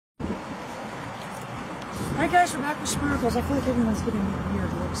Hi guys, we're back with Sparkles. I feel like everyone's getting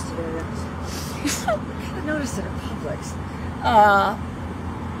weird looks today. I noticed it at Publix.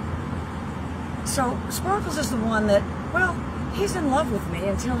 So Sparkles is the one that, well, he's in love with me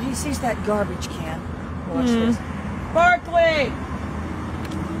until he sees that garbage can. Watch this. Barkley!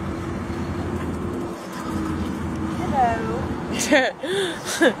 Hello.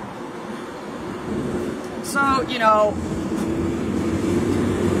 So, you know,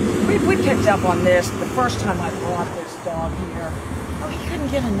 we picked up on this the first time I brought this dog here. Oh, he couldn't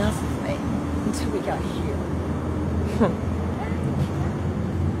get enough of me until we got here.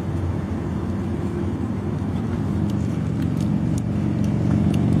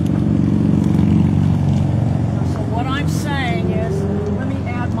 So what I'm saying is, let me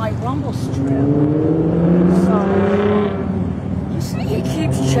add my rumble strip. So, you see he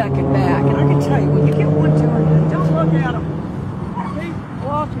keeps checking back, and I can tell you, when you get one doing that, don't look at him. Keep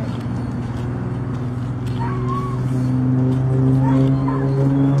walking.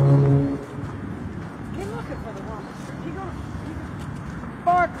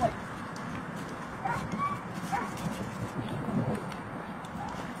 Barkley.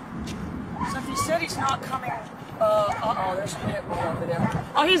 So if he said he's not coming, there's a pit bull over there.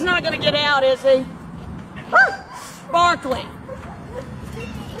 Oh, he's not going to get out, is he? Barkley.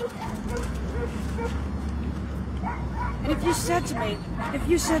 And if you said to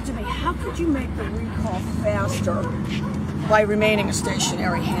me, how could you make the recall faster by remaining a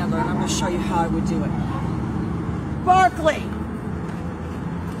stationary handler? And I'm going to show you how I would do it. Barkley.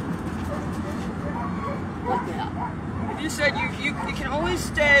 If you said you can only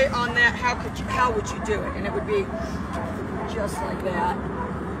stay on that, how would you do it? And it would be just like that.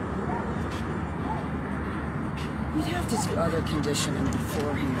 You'd have to do other conditioning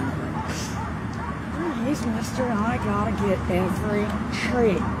beforehand. Oh, he's Mr. I gotta get every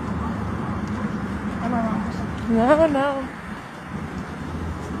treat. Am I wrong?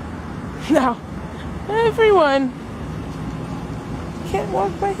 No. Everyone. Can't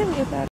walk by him with that.